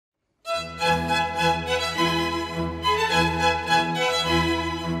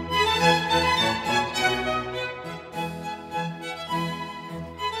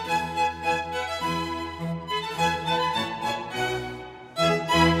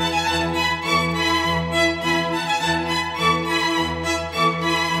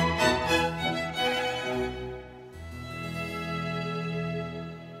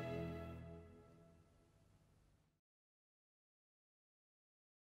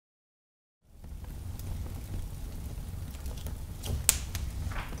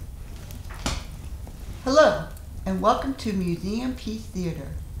Hello, and welcome to Museum Peace Theater.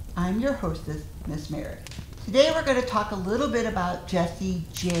 I'm your hostess, Miss Mary. Today we're going to talk a little bit about Jesse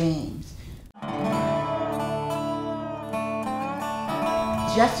James.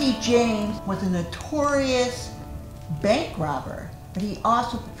 Jesse James was a notorious bank robber, but he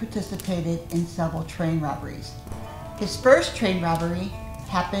also participated in several train robberies. His first train robbery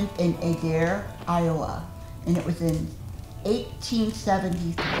happened in Adair, Iowa, and it was in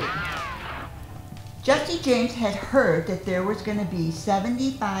 1873. Jesse James had heard that there was going to be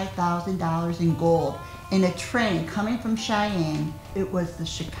 $75,000 in gold in a train coming from Cheyenne. It was the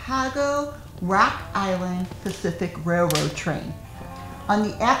Chicago Rock Island Pacific Railroad train. On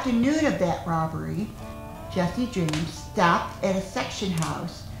the afternoon of that robbery, Jesse James stopped at a section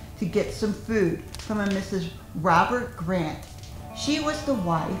house to get some food from a Mrs. Robert Grant. She was the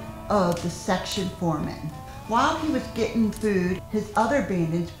wife of the section foreman. While he was getting food, his other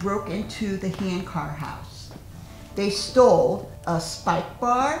bandits broke into the handcar house. They stole a spike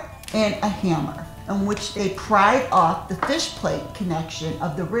bar and a hammer, in which they pried off the fish plate connection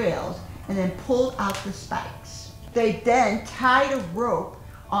of the rails and then pulled out the spikes. They then tied a rope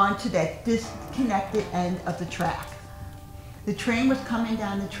onto that disconnected end of the track. The train was coming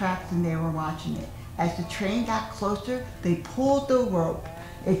down the tracks and they were watching it. As the train got closer, they pulled the rope.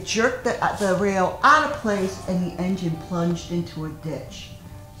 It jerked the rail out of place and the engine plunged into a ditch.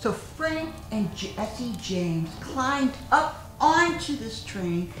 So Frank and Jesse James climbed up onto this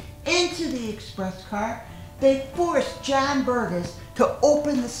train into the express car. They forced John Burgess to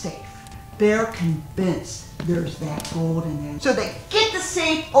open the safe. They're convinced there's that gold in there. So they get the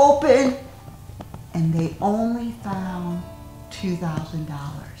safe open and they only found $2,000.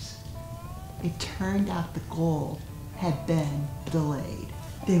 It turned out the gold had been delayed.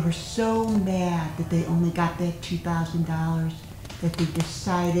 They were so mad that they only got that $2,000 that they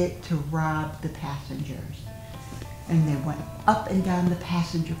decided to rob the passengers. And they went up and down the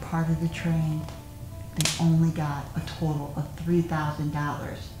passenger part of the train. They only got a total of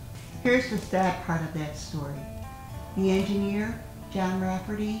 $3,000. Here's the sad part of that story. The engineer, John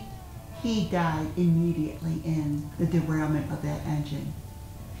Rafferty, he died immediately in the derailment of that engine.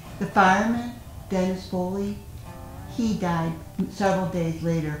 The fireman, Dennis Foley, he died several days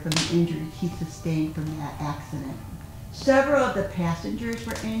later from the injuries he sustained from that accident. Several of the passengers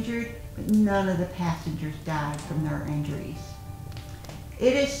were injured, but none of the passengers died from their injuries.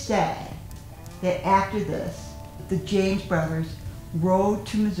 It is said that after this, the James brothers rode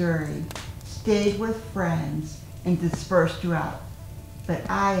to Missouri, stayed with friends, and dispersed throughout. But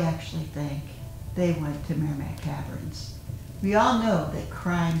I actually think they went to Merrimack Caverns. We all know that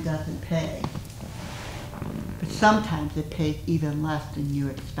crime doesn't pay, but sometimes it pays even less than you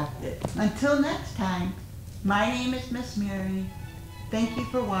expected. Until next time, my name is Miss Mary. Thank you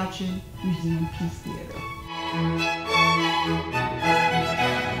for watching Museum Peace Theater.